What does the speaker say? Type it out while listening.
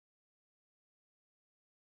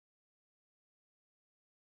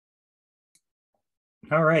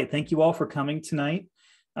All right, thank you all for coming tonight.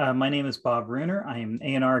 My name is Bob Bruner. I am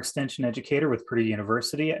an A&R Extension Educator with Purdue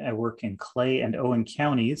University. I work in Clay and Owen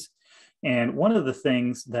counties. And one of the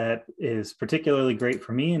things that is particularly great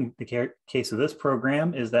for me in the case of this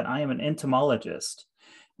program is that I am an entomologist.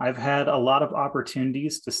 I've had a lot of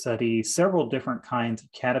opportunities to study several different kinds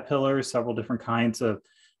of caterpillars, several different kinds of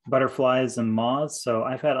butterflies and moths. So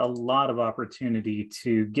I've had a lot of opportunity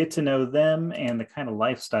to get to know them and the kind of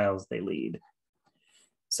lifestyles they lead.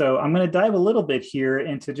 So I'm going to dive a little bit here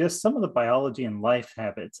into just some of the biology and life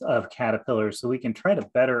habits of caterpillars so we can try to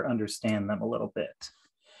better understand them a little bit.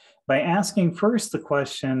 By asking first the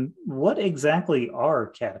question, what exactly are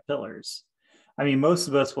caterpillars? I mean, most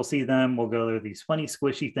of us will see them, we'll go, they're these funny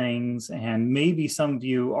squishy things, and maybe some of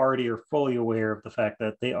you already are fully aware of the fact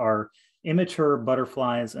that they are immature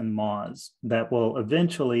butterflies and moths that will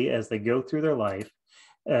eventually, as they go through their life,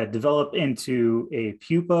 develop into a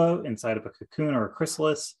pupa inside of a cocoon or a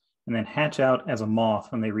chrysalis, and then hatch out as a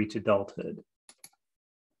moth when they reach adulthood.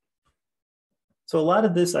 So a lot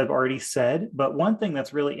of this I've already said, but one thing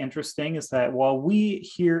that's really interesting is that while we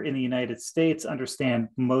here in the United States understand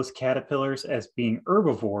most caterpillars as being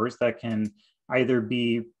herbivores that can either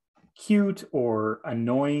be cute or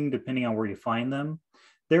annoying depending on where you find them,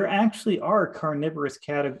 there actually are carnivorous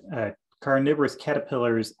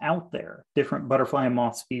caterpillars out there, different butterfly and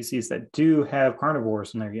moth species that do have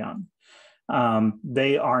carnivores when they're young.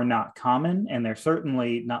 They are not common, and they're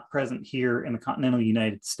certainly not present here in the continental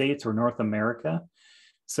United States or North America.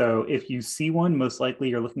 So if you see one, most likely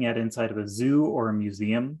you're looking at it inside of a zoo or a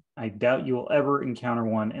museum. I doubt you will ever encounter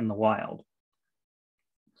one in the wild.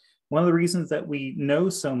 One of the reasons that we know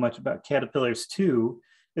so much about caterpillars too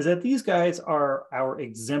is that these guys are our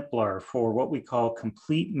exemplar for what we call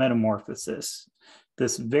complete metamorphosis.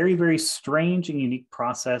 This very, very strange and unique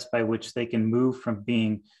process by which they can move from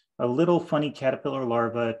being a little funny caterpillar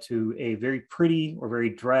larva to a very pretty or very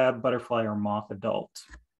drab butterfly or moth adult.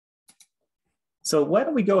 So why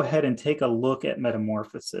don't we go ahead and take a look at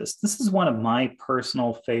metamorphosis? This is one of my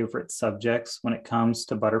personal favorite subjects when it comes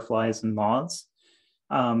to butterflies and moths.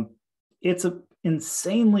 It's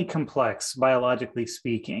insanely complex, biologically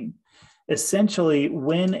speaking. Essentially,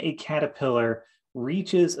 when a caterpillar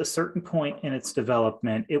reaches a certain point in its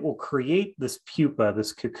development, it will create this pupa,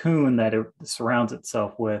 this cocoon that it surrounds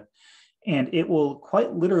itself with, and it will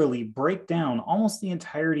quite literally break down almost the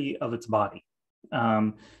entirety of its body.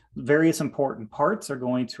 Various important parts are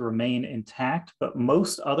going to remain intact, but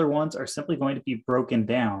most other ones are simply going to be broken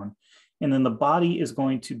down. And then the body is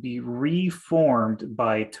going to be reformed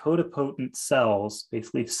by totipotent cells,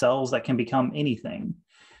 basically cells that can become anything,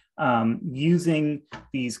 using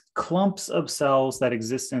these clumps of cells that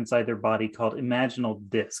exist inside their body called imaginal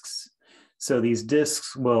discs. So these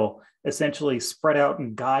discs will essentially spread out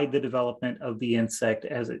and guide the development of the insect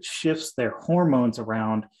as it shifts their hormones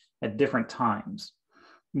around at different times.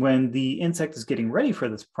 When the insect is getting ready for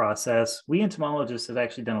this process, we entomologists have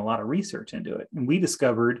actually done a lot of research into it. And we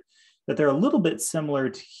discovered that they're a little bit similar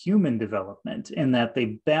to human development in that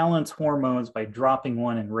they balance hormones by dropping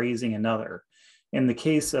one and raising another. In the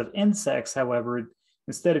case of insects, however,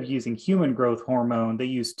 instead of using human growth hormone, they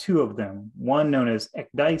use two of them, one known as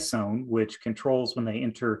ecdysone, which controls when they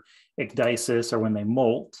enter ecdysis or when they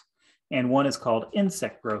molt, and one is called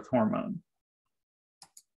insect growth hormone.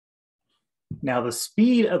 Now, the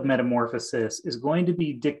speed of metamorphosis is going to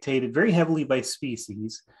be dictated very heavily by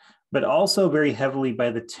species, but also very heavily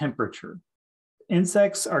by the temperature.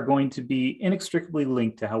 Insects are going to be inextricably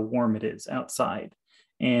linked to how warm it is outside.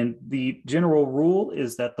 And the general rule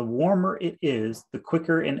is that the warmer it is, the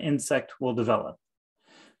quicker an insect will develop.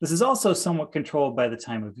 This is also somewhat controlled by the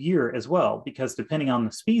time of year as well, because depending on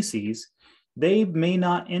the species, they may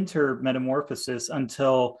not enter metamorphosis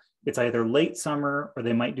until it's either late summer, or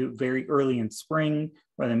they might do it very early in spring,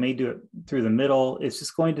 or they may do it through the middle. It's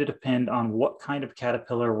just going to depend on what kind of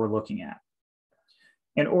caterpillar we're looking at.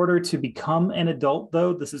 In order to become an adult,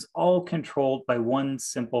 though, this is all controlled by one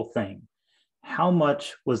simple thing. How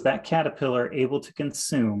much was that caterpillar able to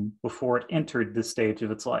consume before it entered this stage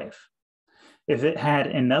of its life? If it had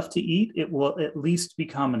enough to eat, it will at least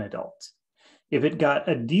become an adult. If it got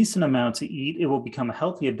a decent amount to eat, it will become a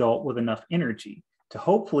healthy adult with enough energy to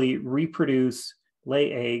hopefully reproduce,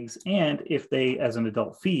 lay eggs, and if they, as an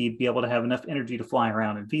adult, feed, be able to have enough energy to fly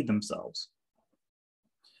around and feed themselves.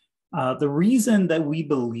 The reason that we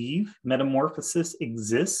believe metamorphosis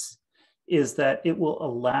exists is that it will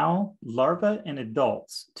allow larvae and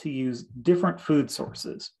adults to use different food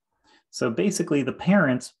sources. So basically, the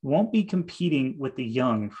parents won't be competing with the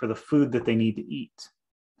young for the food that they need to eat.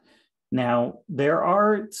 Now, there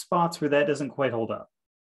are spots where that doesn't quite hold up.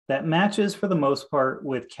 That matches for the most part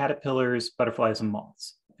with caterpillars, butterflies, and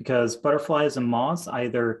moths, because butterflies and moths,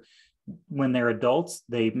 either when they're adults,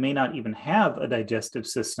 they may not even have a digestive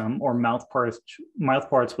system or mouth parts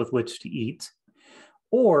with which to eat,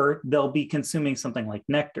 or they'll be consuming something like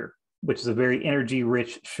nectar, which is a very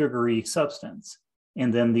energy-rich, sugary substance.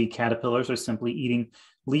 And then the caterpillars are simply eating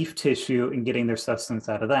leaf tissue and getting their sustenance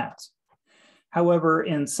out of that. However,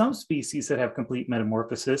 in some species that have complete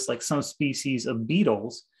metamorphosis, like some species of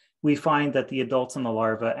beetles, we find that the adults and the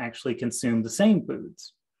larvae actually consume the same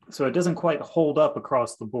foods. So it doesn't quite hold up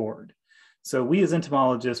across the board. So we as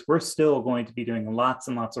entomologists, we're still going to be doing lots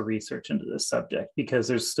and lots of research into this subject because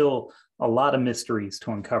there's still a lot of mysteries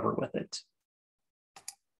to uncover with it.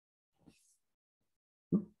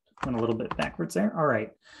 Went a little bit backwards there. All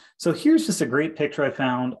right. So here's just a great picture I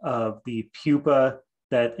found of the pupa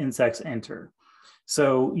that insects enter.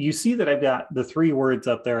 So you see that I've got the three words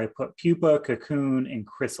up there. I put pupa, cocoon, and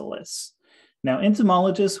chrysalis. Now,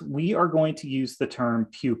 entomologists, we are going to use the term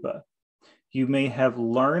pupa. You may have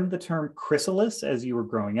learned the term chrysalis as you were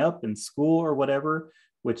growing up in school or whatever,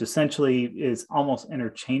 which essentially is almost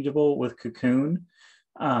interchangeable with cocoon.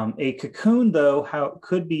 A cocoon, though,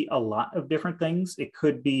 could be a lot of different things. It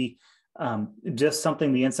could be just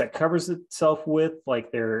something the insect covers itself with,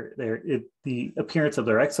 like the appearance of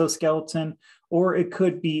their exoskeleton, or it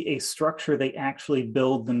could be a structure they actually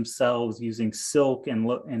build themselves using silk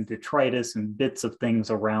and detritus and bits of things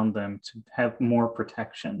around them to have more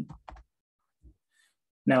protection.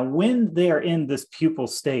 Now, when they are in this pupal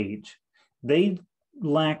stage, they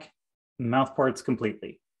lack mouth parts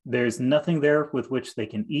completely. There's nothing there with which they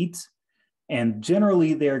can eat. And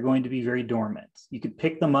generally, they are going to be very dormant. You could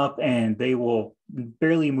pick them up and they will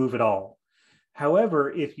barely move at all.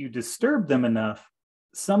 However, if you disturb them enough,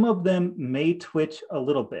 some of them may twitch a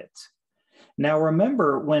little bit. Now,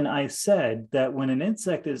 remember when I said that when an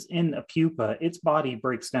insect is in a pupa, its body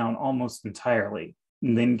breaks down almost entirely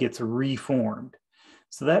and then gets reformed.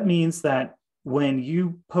 So that means that when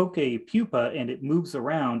you poke a pupa and it moves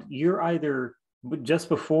around, you're either just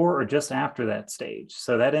before or just after that stage.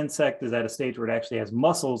 So that insect is at a stage where it actually has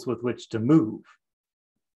muscles with which to move.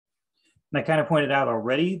 And I kind of pointed out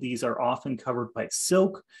already, these are often covered by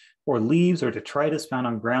silk or leaves or detritus found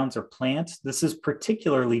on grounds or plants. This is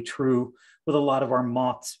particularly true with a lot of our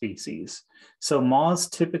moth species. So moths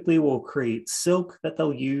typically will create silk that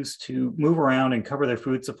they'll use to move around and cover their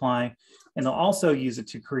food supply. And they'll also use it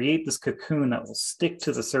to create this cocoon that will stick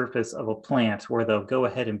to the surface of a plant where they'll go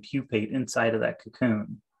ahead and pupate inside of that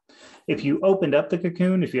cocoon. If you opened up the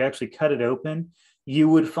cocoon, if you actually cut it open, you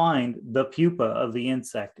would find the pupa of the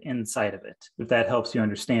insect inside of it, if that helps you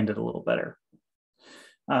understand it a little better.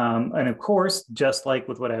 And of course, just like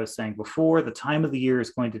with what I was saying before, the time of the year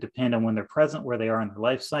is going to depend on when they're present, where they are in their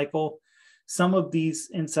life cycle. Some of these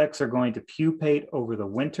insects are going to pupate over the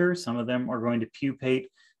winter. Some of them are going to pupate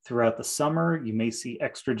throughout the summer. You may see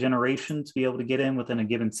extra generations be able to get in within a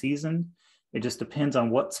given season. It just depends on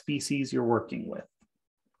what species you're working with.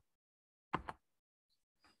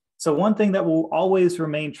 So one thing that will always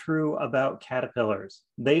remain true about caterpillars,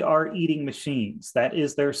 they are eating machines. That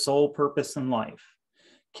is their sole purpose in life.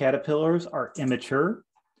 Caterpillars are immature,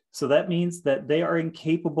 so that means that they are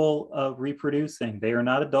incapable of reproducing. They are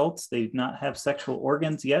not adults. They do not have sexual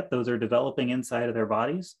organs yet. Those are developing inside of their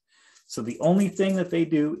bodies. So the only thing that they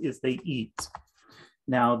do is they eat.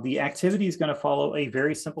 Now, the activity is going to follow a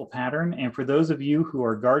very simple pattern. And for those of you who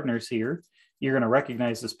are gardeners here, you're going to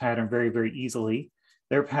recognize this pattern very, very easily.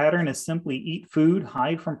 Their pattern is simply eat food,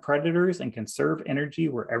 hide from predators, and conserve energy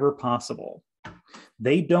wherever possible.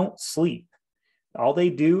 They don't sleep. All they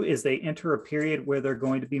do is they enter a period where they're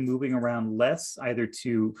going to be moving around less, either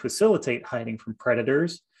to facilitate hiding from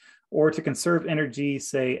predators or to conserve energy,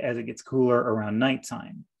 say, as it gets cooler around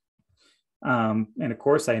nighttime. And of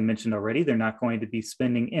course, I mentioned already, they're not going to be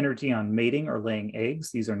spending energy on mating or laying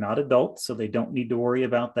eggs. These are not adults, so they don't need to worry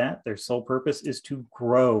about that. Their sole purpose is to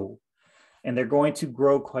grow. And they're going to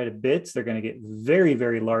grow quite a bit. They're going to get very,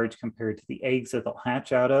 very large compared to the eggs that they'll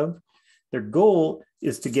hatch out of. Their goal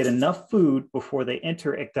is to get enough food before they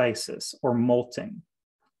enter ecdysis or molting.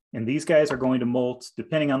 And these guys are going to molt,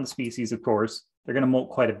 depending on the species, of course, they're going to molt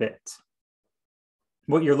quite a bit.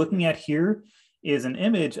 What you're looking at here is an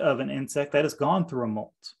image of an insect that has gone through a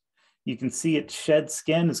molt. You can see its shed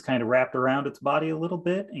skin is kind of wrapped around its body a little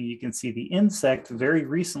bit, and you can see the insect very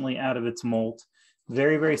recently out of its molt,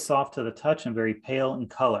 very, very soft to the touch and very pale in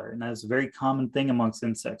color. And that is a very common thing amongst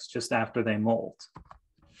insects just after they molt.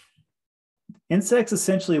 Insects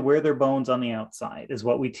essentially wear their bones on the outside, is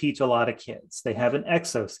what we teach a lot of kids. They have an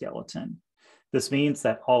exoskeleton. This means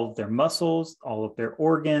that all of their muscles, all of their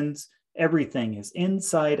organs, Everything is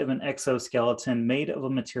inside of an exoskeleton made of a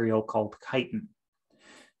material called chitin.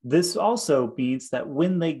 This also means that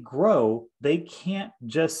when they grow, they can't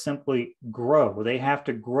just simply grow. They have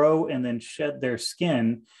to grow and then shed their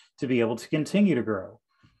skin to be able to continue to grow.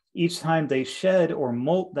 Each time they shed or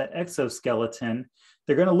molt that exoskeleton,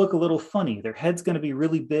 they're going to look a little funny. Their head's going to be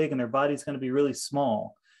really big and their body's going to be really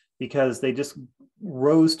small because they just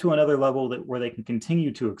rose to another level where they can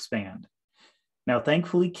continue to expand. Now,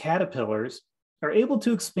 thankfully, caterpillars are able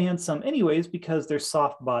to expand some anyways because they're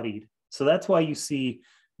soft-bodied. So that's why you see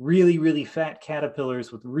really, really fat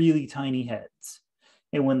caterpillars with really tiny heads.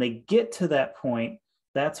 And when they get to that point,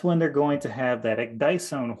 that's when they're going to have that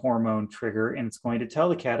ecdysone hormone trigger, and it's going to tell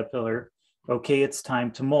the caterpillar, okay, it's time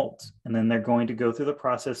to molt. And then they're going to go through the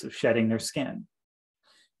process of shedding their skin.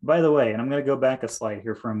 By the way, and I'm going to go back a slide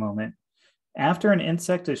here for a moment. After an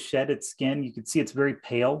insect has shed its skin, you can see it's very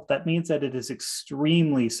pale. That means that it is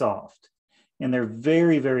extremely soft, and they're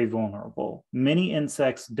very, very vulnerable. Many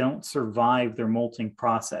insects don't survive their molting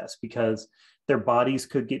process because their bodies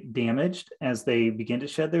could get damaged as they begin to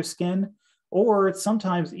shed their skin, or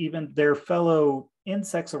sometimes even their fellow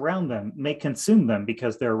insects around them may consume them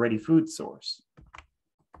because they're a ready food source.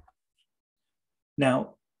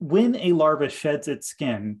 Now, when a larva sheds its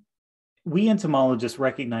skin, we entomologists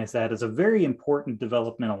recognize that as a very important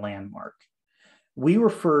developmental landmark. We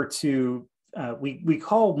refer to, we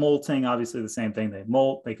call molting obviously the same thing. They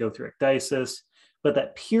molt, they go through ecdysis, but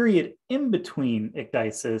that period in between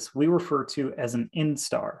ecdysis, we refer to as an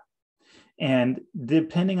instar. And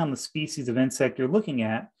depending on the species of insect you're looking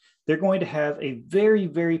at, they're going to have a very,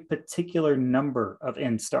 very particular number of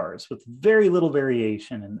instars with very little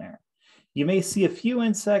variation in there. You may see a few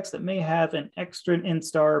insects that may have an extra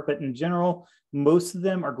instar, but in general, most of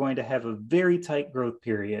them are going to have a very tight growth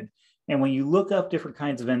period. And when you look up different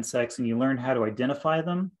kinds of insects and you learn how to identify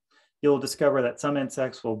them, you'll discover that some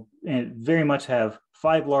insects will very much have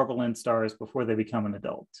 5 larval instars before they become an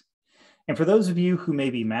adult. And for those of you who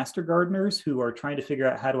may be master gardeners who are trying to figure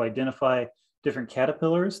out how to identify different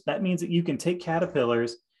caterpillars, that means that you can take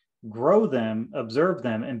caterpillars, grow them, observe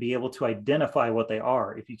them, and be able to identify what they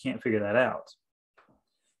are if you can't figure that out.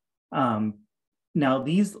 Now,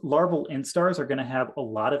 these larval instars are going to have a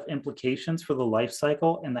lot of implications for the life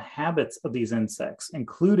cycle and the habits of these insects,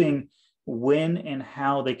 including when and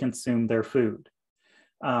how they consume their food.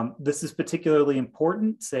 This is particularly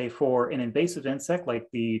important, say, for an invasive insect like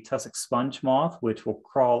the tussock sponge moth, which will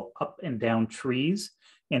crawl up and down trees,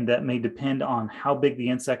 and that may depend on how big the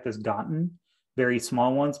insect has gotten. Very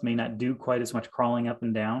small ones may not do quite as much crawling up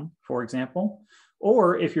and down, for example.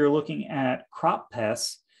 Or if you're looking at crop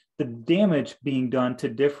pests, the damage being done to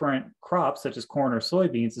different crops, such as corn or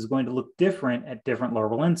soybeans, is going to look different at different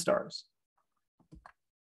larval instars.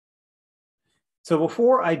 So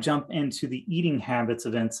before I jump into the eating habits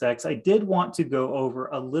of insects, I did want to go over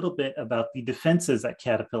a little bit about the defenses that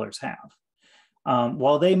caterpillars have.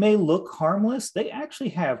 While they may look harmless, they actually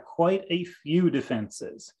have quite a few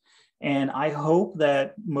defenses. And I hope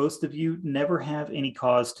that most of you never have any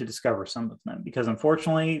cause to discover some of them, because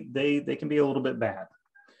unfortunately, they can be a little bit bad,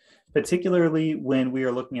 particularly when we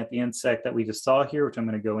are looking at the insect that we just saw here, which I'm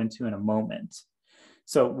going to go into in a moment.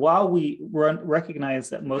 So while we recognize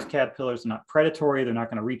that most caterpillars are not predatory, they're not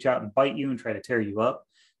going to reach out and bite you and try to tear you up,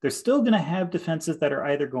 they're still going to have defenses that are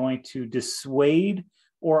either going to dissuade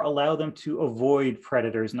or allow them to avoid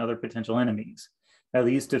predators and other potential enemies. Now,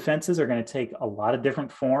 these defenses are going to take a lot of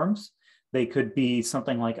different forms. They could be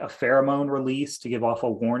something like a pheromone release to give off a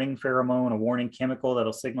warning pheromone, a warning chemical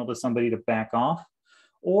that'll signal to somebody to back off,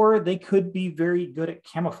 or they could be very good at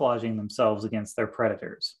camouflaging themselves against their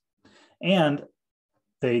predators. And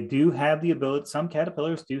they do have the ability, some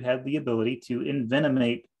caterpillars do have the ability to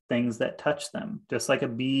envenomate things that touch them, just like a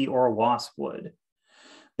bee or a wasp would.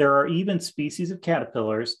 There are even species of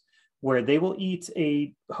caterpillars where they will eat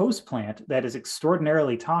a host plant that is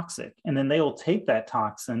extraordinarily toxic, and then they will take that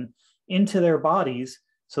toxin into their bodies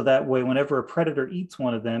so that way whenever a predator eats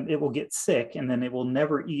one of them, it will get sick, and then it will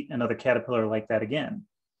never eat another caterpillar like that again.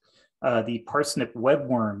 The parsnip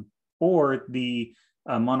webworm or the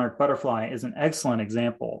monarch butterfly is an excellent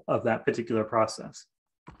example of that particular process.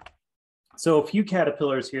 So a few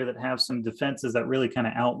caterpillars here that have some defenses that really kind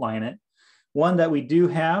of outline it. One that we do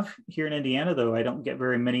have here in Indiana, though I don't get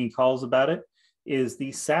very many calls about it, is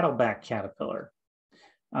the saddleback caterpillar.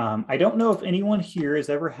 I don't know if anyone here has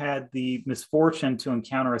ever had the misfortune to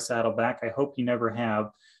encounter a saddleback. I hope you never have,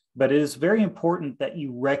 but it is very important that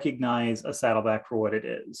you recognize a saddleback for what it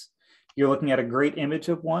is. You're looking at a great image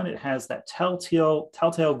of one. It has that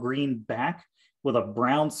telltale green back with a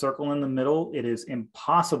brown circle in the middle. It is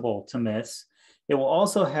impossible to miss. It will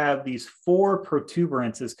also have these 4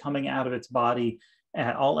 protuberances coming out of its body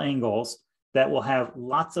at all angles that will have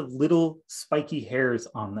lots of little spiky hairs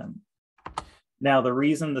on them. Now, the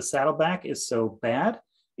reason the saddleback is so bad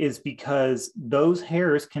is because those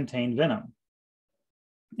hairs contain venom.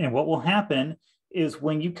 And what will happen is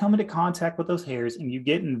when you come into contact with those hairs and you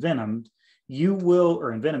get envenomed, you will,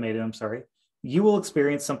 or envenomated, I'm sorry, you will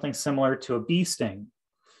experience something similar to a bee sting.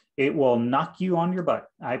 It will knock you on your butt.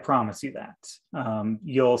 I promise you that.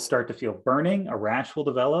 You'll start to feel burning, a rash will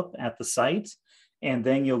develop at the site, and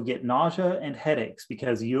then you'll get nausea and headaches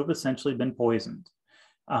because you have essentially been poisoned.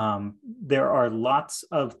 There are lots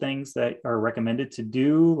of things that are recommended to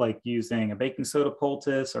do, like using a baking soda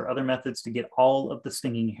poultice or other methods to get all of the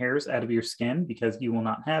stinging hairs out of your skin because you will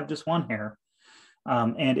not have just one hair.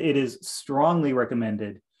 And it is strongly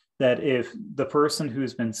recommended that if the person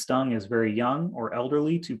who's been stung is very young or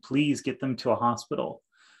elderly, to please get them to a hospital.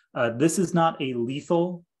 This is not a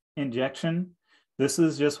lethal injection. This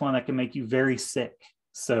is just one that can make you very sick.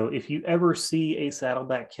 So if you ever see a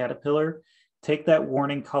saddleback caterpillar, take that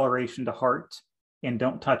warning coloration to heart and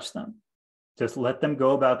don't touch them. Just let them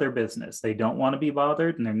go about their business. They don't want to be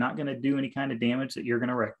bothered and they're not going to do any kind of damage that you're going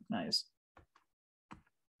to recognize.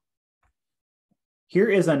 Here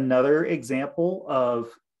is another example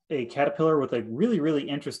of a caterpillar with a really, really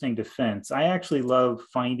interesting defense. I actually love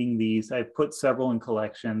finding these. I've put several in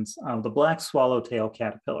collections. The black swallowtail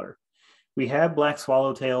caterpillar. We have black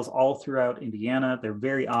swallowtails all throughout Indiana. They're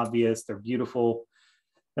very obvious. They're beautiful.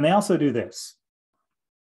 And they also do this.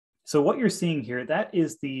 So what you're seeing here, that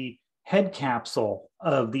is the head capsule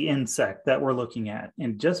of the insect that we're looking at.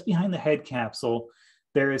 And just behind the head capsule,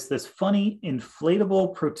 there is this funny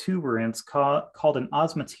inflatable protuberance called an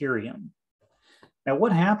osmeterium. Now,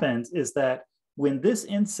 what happens is that when this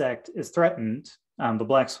insect is threatened, the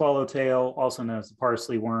black swallowtail, also known as the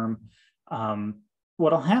parsley worm,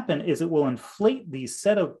 what will happen is it will inflate these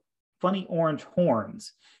set of funny orange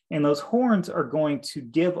horns. And those horns are going to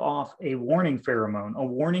give off a warning pheromone, a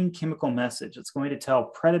warning chemical message. It's going to tell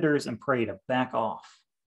predators and prey to back off.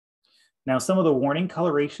 Now, some of the warning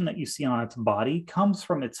coloration that you see on its body comes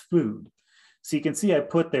from its food. So you can see I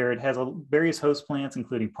put there, it has various host plants,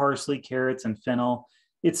 including parsley, carrots, and fennel.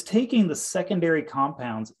 It's taking the secondary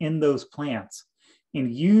compounds in those plants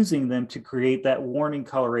and using them to create that warning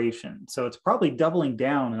coloration. So it's probably doubling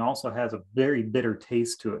down and also has a very bitter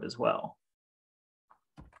taste to it as well.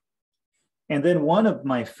 And then one of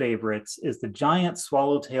my favorites is the giant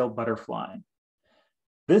swallowtail butterfly.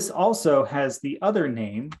 This also has the other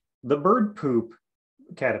name, the bird poop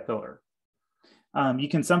caterpillar. You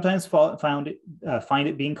can sometimes find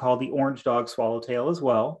it being called the orange dog swallowtail as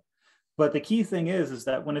well. But the key thing is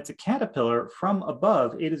that when it's a caterpillar, from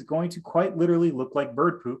above, it is going to quite literally look like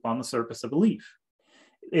bird poop on the surface of a leaf.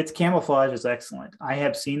 Its camouflage is excellent. I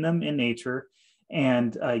have seen them in nature,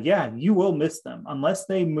 and yeah, you will miss them. Unless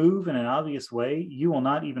they move in an obvious way, you will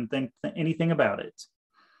not even think anything about it.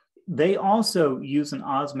 They also use an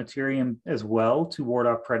osmeterium as well to ward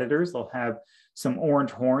off predators. They'll have some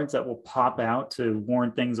orange horns that will pop out to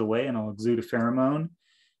warn things away and it'll exude a pheromone.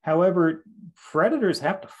 However, predators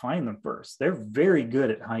have to find them first. They're very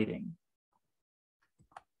good at hiding.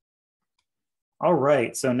 All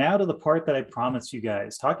right, so now to the part that I promised you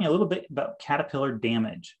guys, talking a little bit about caterpillar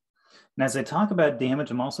damage. And as I talk about damage,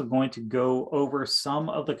 I'm also going to go over some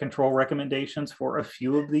of the control recommendations for a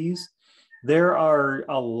few of these. There are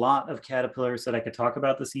a lot of caterpillars that I could talk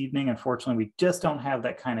about this evening. Unfortunately, we just don't have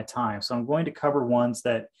that kind of time. So I'm going to cover ones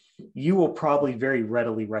that you will probably very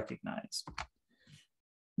readily recognize.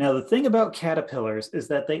 Now, the thing about caterpillars is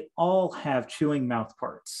that they all have chewing mouth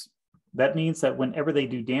parts. That means that whenever they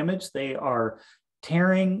do damage, they are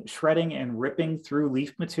tearing, shredding, and ripping through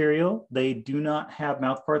leaf material. They do not have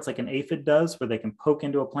mouth parts like an aphid does, where they can poke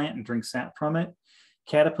into a plant and drink sap from it.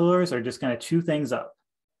 Caterpillars are just going to chew things up.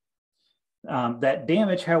 That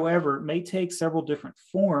damage, however, may take several different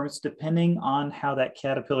forms depending on how that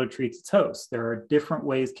caterpillar treats its host. There are different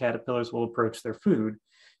ways caterpillars will approach their food,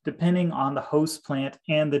 depending on the host plant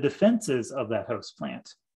and the defenses of that host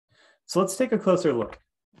plant. So let's take a closer look.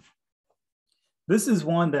 This is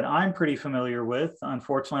one that I'm pretty familiar with.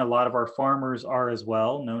 Unfortunately, a lot of our farmers are as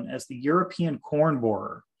well, known as the European corn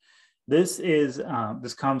borer. This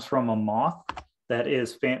comes from a moth that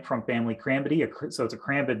is from family Crambidae, so it's a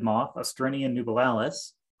crambid moth, Astrinian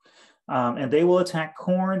nubilalis. And they will attack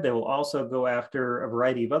corn. They will also go after a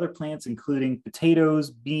variety of other plants, including potatoes,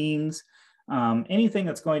 beans, anything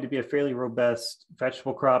that's going to be a fairly robust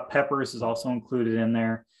vegetable crop. Peppers is also included in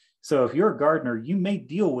there. So if you're a gardener, you may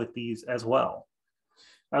deal with these as well.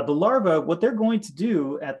 The larvae, what they're going to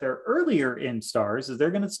do at their earlier instars is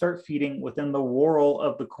they're going to start feeding within the whorl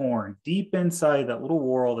of the corn, deep inside that little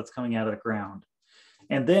whorl that's coming out of the ground.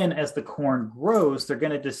 And then as the corn grows, they're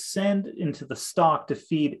going to descend into the stalk to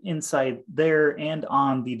feed inside there and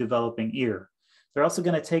on the developing ear. They're also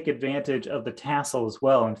going to take advantage of the tassel as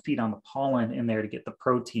well and feed on the pollen in there to get the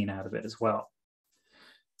protein out of it as well.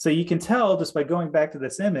 So you can tell just by going back to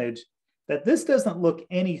this image that this doesn't look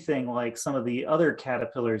anything like some of the other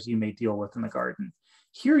caterpillars you may deal with in the garden.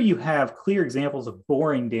 Here you have clear examples of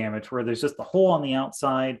boring damage where there's just a hole on the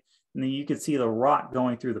outside and then you can see the rot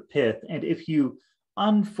going through the pith. And if you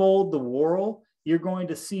unfold the whorl, you're going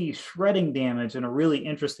to see shredding damage in a really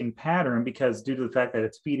interesting pattern because due to the fact that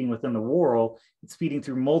it's feeding within the whorl, it's feeding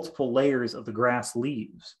through multiple layers of the grass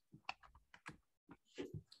leaves.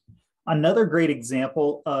 Another great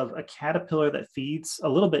example of a caterpillar that feeds a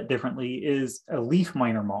little bit differently is a leaf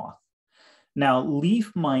miner moth. Now,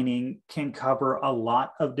 leaf mining can cover a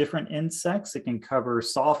lot of different insects. It can cover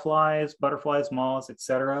sawflies, butterflies, moths,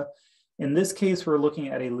 etc. In this case, we're looking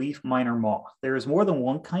at a leaf miner moth. There is more than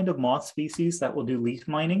one kind of moth species that will do leaf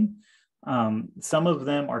mining. Some of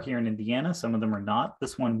them are here in Indiana, some of them are not.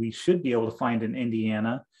 This one we should be able to find in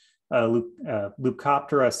Indiana,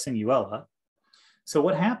 Leucoptera sinuella. So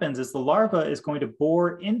what happens is the larva is going to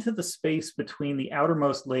bore into the space between the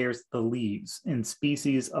outermost layers of the leaves in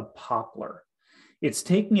species of poplar. It's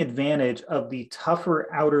taking advantage of the tougher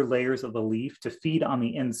outer layers of the leaf to feed on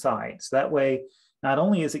the inside. So that way, not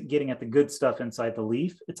only is it getting at the good stuff inside the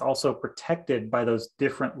leaf, it's also protected by those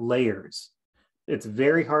different layers. It's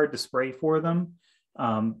very hard to spray for them.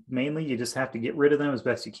 Mainly, you just have to get rid of them as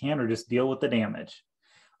best you can or just deal with the damage.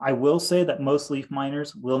 I will say that most leaf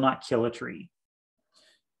miners will not kill a tree.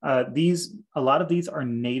 A lot of these are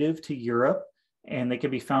native to Europe, and they can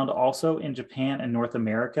be found also in Japan and North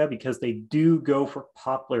America because they do go for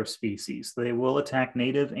poplar species. They will attack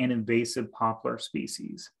native and invasive poplar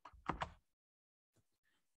species.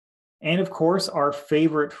 And of course, our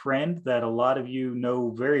favorite friend that a lot of you know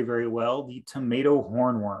very, very well, the tomato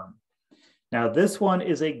hornworm. Now, this one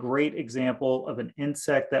is a great example of an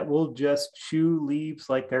insect that will just chew leaves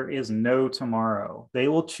like there is no tomorrow. They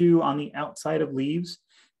will chew on the outside of leaves.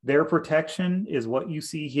 Their protection is what you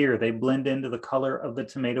see here. They blend into the color of the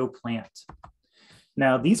tomato plant.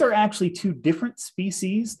 Now, these are actually two different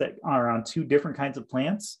species that are on two different kinds of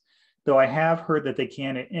plants, though I have heard that they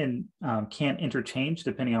can interchange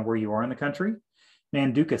depending on where you are in the country.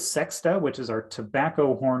 Manduca sexta, which is our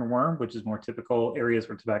tobacco hornworm, which is more typical areas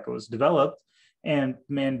where tobacco is developed, and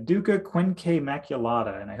Manduca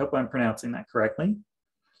quinquemaculata, and I hope I'm pronouncing that correctly.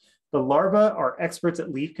 The larvae are experts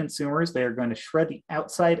at leaf consumers. They are going to shred the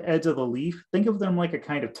outside edge of the leaf. Think of them like a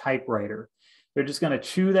kind of typewriter. They're just going to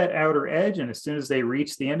chew that outer edge, and as soon as they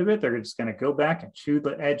reach the end of it, they're just going to go back and chew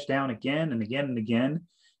the edge down again and again and again.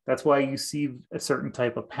 That's why you see a certain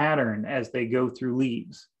type of pattern as they go through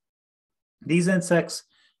leaves. These insects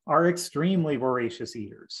are extremely voracious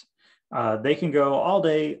eaters. They can go all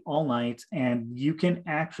day, all night, and you can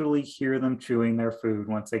actually hear them chewing their food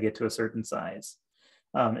once they get to a certain size.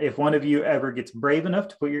 If one of you ever gets brave enough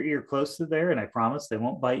to put your ear close to there, and I promise they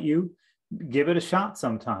won't bite you, give it a shot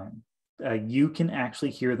sometime. You can actually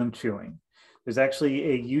hear them chewing. There's actually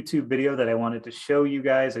a YouTube video that I wanted to show you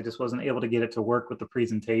guys. I just wasn't able to get it to work with the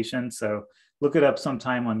presentation, so look it up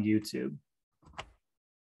sometime on YouTube.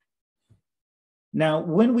 Now,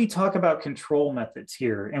 when we talk about control methods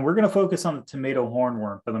here, and we're going to focus on the tomato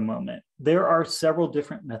hornworm for the moment, there are several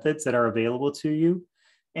different methods that are available to you.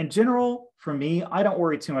 In general, for me, I don't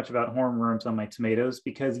worry too much about hornworms on my tomatoes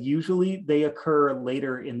because usually they occur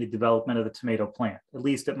later in the development of the tomato plant, at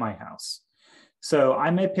least at my house. So I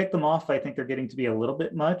may pick them off if I think they're getting to be a little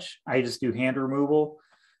bit much. I just do hand removal.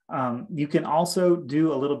 You can also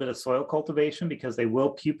do a little bit of soil cultivation because they will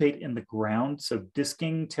pupate in the ground. So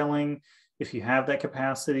disking, tilling, if you have that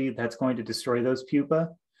capacity, that's going to destroy those pupa.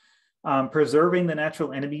 Preserving the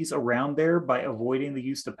natural enemies around there by avoiding the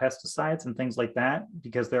use of pesticides and things like that,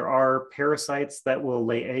 because there are parasites that will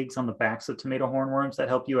lay eggs on the backs of tomato hornworms that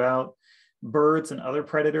help you out. Birds and other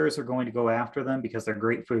predators are going to go after them because they're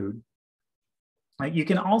great food. You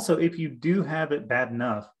can also, if you do have it bad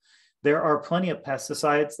enough, there are plenty of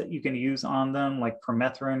pesticides that you can use on them, like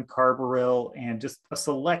permethrin, carbaryl, and just a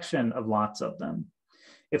selection of lots of them.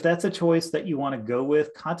 If that's a choice that you want to go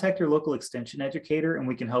with, contact your local extension educator and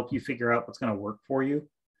we can help you figure out what's going to work for you.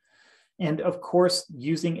 And of course,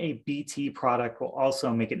 using a BT product will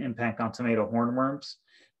also make an impact on tomato hornworms.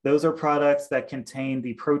 Those are products that contain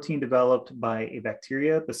the protein developed by a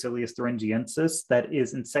bacteria, Bacillus thuringiensis, that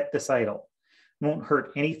is insecticidal. Won't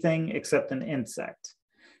hurt anything except an insect.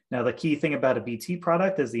 Now, the key thing about a BT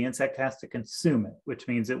product is the insect has to consume it, which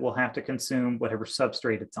means it will have to consume whatever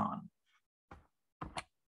substrate it's on.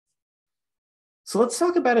 So let's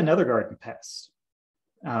talk about another garden pest.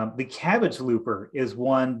 The cabbage looper is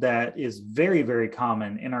one that is very, very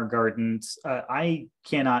common in our gardens. I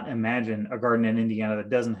cannot imagine a garden in Indiana that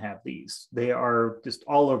doesn't have these. They are just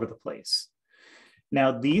all over the place.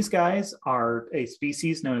 Now, these guys are a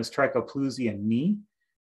species known as Trichoplusia knee,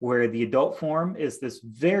 where the adult form is this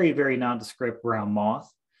very, very nondescript brown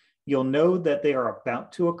moth. You'll know that they are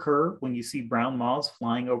about to occur when you see brown moths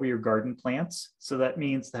flying over your garden plants. So that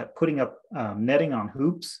means that putting up netting on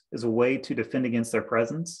hoops is a way to defend against their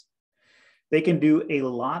presence. They can do a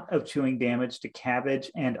lot of chewing damage to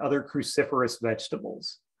cabbage and other cruciferous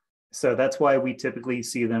vegetables. So that's why we typically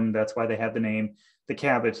see them. That's why they have the name, the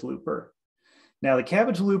cabbage looper. Now, the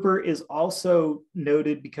cabbage looper is also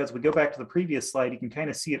noted because we go back to the previous slide, you can kind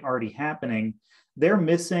of see it already happening. They're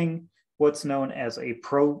missing what's known as a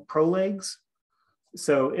prolegs.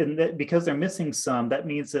 So because they're missing some, that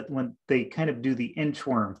means that when they kind of do the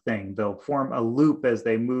inchworm thing, they'll form a loop as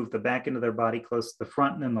they move the back end of their body close to the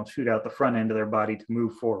front, and then they'll shoot out the front end of their body to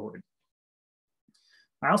move forward.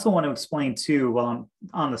 I also want to explain too, while I'm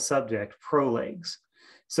on the subject, prolegs.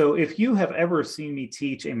 So if you have ever seen me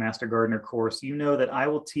teach a Master Gardener course, you know that I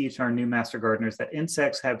will teach our new Master Gardeners that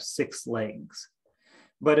insects have 6 legs.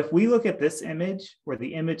 But if we look at this image, or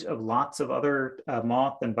the image of lots of other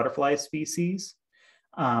moth and butterfly species,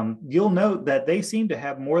 you'll note that they seem to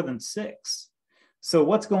have more than 6. So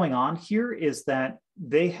what's going on here is that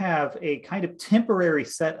they have a kind of temporary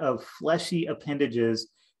set of fleshy appendages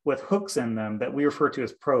with hooks in them that we refer to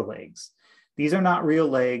as prolegs. These are not real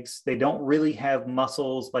legs. They don't really have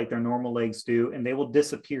muscles like their normal legs do, and they will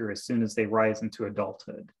disappear as soon as they rise into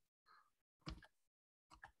adulthood.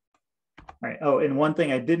 All right. Oh, and one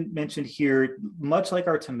thing I didn't mention here, much like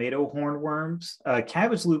our tomato hornworms,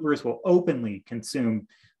 cabbage loopers will openly consume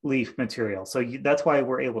leaf material. So that's why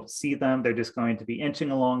we're able to see them. They're just going to be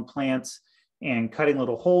inching along plants and cutting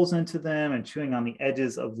little holes into them and chewing on the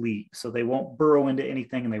edges of leaves. So they won't burrow into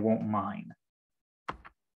anything and they won't mine.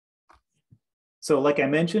 So like I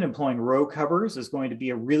mentioned, employing row covers is going to be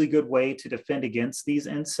a really good way to defend against these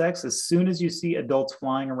insects as soon as you see adults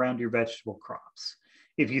flying around your vegetable crops.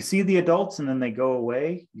 If you see the adults and then they go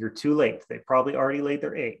away, you're too late. They probably already laid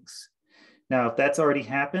their eggs. Now, if that's already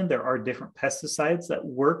happened, there are different pesticides that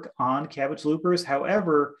work on cabbage loopers.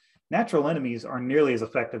 However, natural enemies are nearly as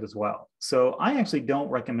effective as well. So I actually don't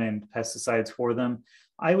recommend pesticides for them.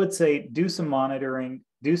 I would say do some monitoring,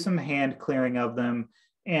 do some hand clearing of them,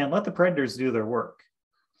 and let the predators do their work.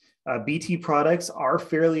 BT products are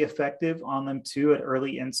fairly effective on them too at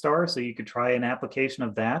early instar, so you could try an application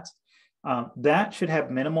of that. That should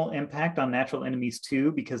have minimal impact on natural enemies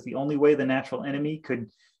too, because the only way the natural enemy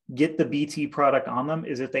could get the BT product on them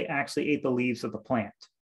is if they actually ate the leaves of the plant.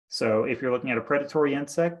 So if you're looking at a predatory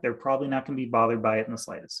insect, they're probably not going to be bothered by it in the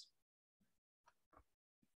slightest.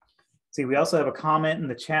 See, we also have a comment in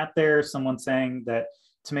the chat there, someone saying that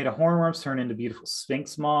tomato hornworms turn into beautiful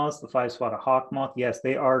sphinx moths, the 5-spotted hawk moth. Yes,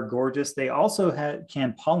 they are gorgeous. They also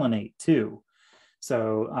can pollinate too.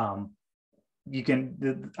 So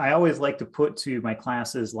I always like to put to my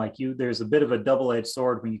classes like there's a bit of a double-edged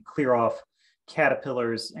sword when you clear off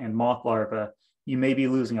caterpillars and moth larvae. You may be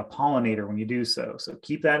losing a pollinator when you do so. So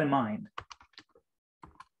keep that in mind.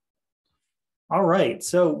 All right,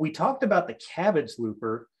 so we talked about the cabbage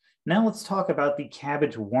looper. Now let's talk about the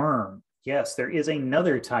cabbage worm. Yes, there is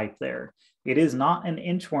another type there. It is not an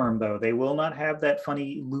inchworm though. They will not have that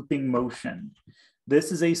funny looping motion.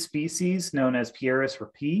 This is a species known as Pieris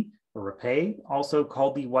rapae, also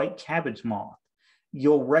called the white cabbage moth.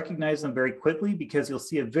 You'll recognize them very quickly because you'll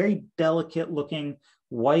see a very delicate looking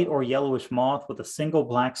white or yellowish moth with a single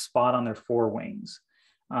black spot on their forewings.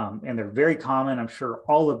 And they're very common. I'm sure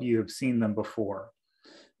all of you have seen them before.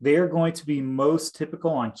 They're going to be most typical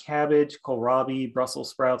on cabbage, kohlrabi, Brussels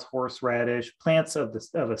sprouts, horseradish, plants of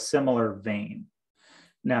a similar vein.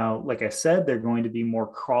 Now, like I said, they're going to be more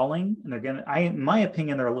crawling, and in my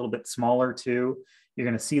opinion, they're a little bit smaller too. You're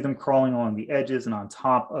going to see them crawling along the edges and on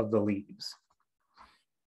top of the leaves.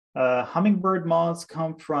 Hummingbird moths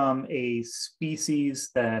come from a species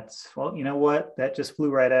that, well, you know what? That just flew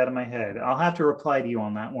right out of my head. I'll have to reply to you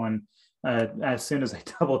on that one as soon as I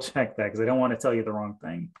double check that, because I don't want to tell you the wrong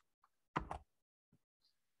thing.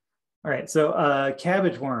 All right, so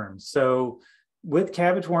cabbage worms. So with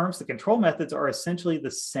cabbage worms, the control methods are essentially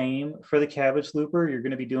the same for the cabbage looper. You're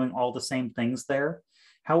going to be doing all the same things there.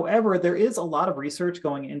 However, there is a lot of research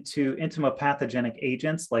going into entomopathogenic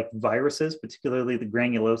agents like viruses, particularly the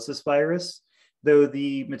granulosis virus, though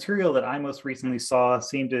the material that I most recently saw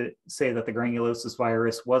seemed to say that the granulosis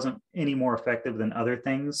virus wasn't any more effective than other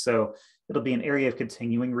things. So it'll be an area of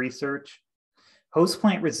continuing research. Host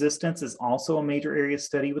plant resistance is also a major area of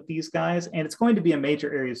study with these guys, and it's going to be a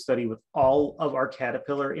major area of study with all of our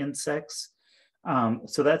caterpillar insects.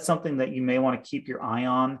 So that's something that you may want to keep your eye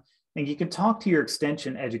on. And you can talk to your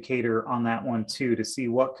extension educator on that one too, to see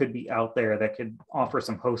what could be out there that could offer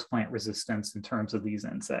some host plant resistance in terms of these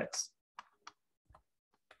insects.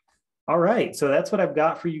 All right, so that's what I've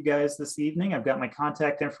got for you guys this evening. I've got my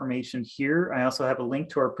contact information here. I also have a link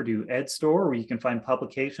to our Purdue Ed store where you can find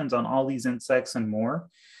publications on all these insects and more,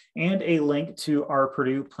 and a link to our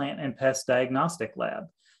Purdue Plant and Pest Diagnostic Lab.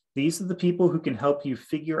 These are the people who can help you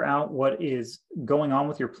figure out what is going on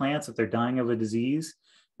with your plants if they're dying of a disease.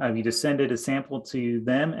 You just send a sample to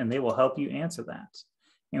them and they will help you answer that.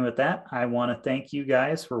 And with that, I want to thank you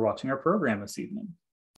guys for watching our program this evening.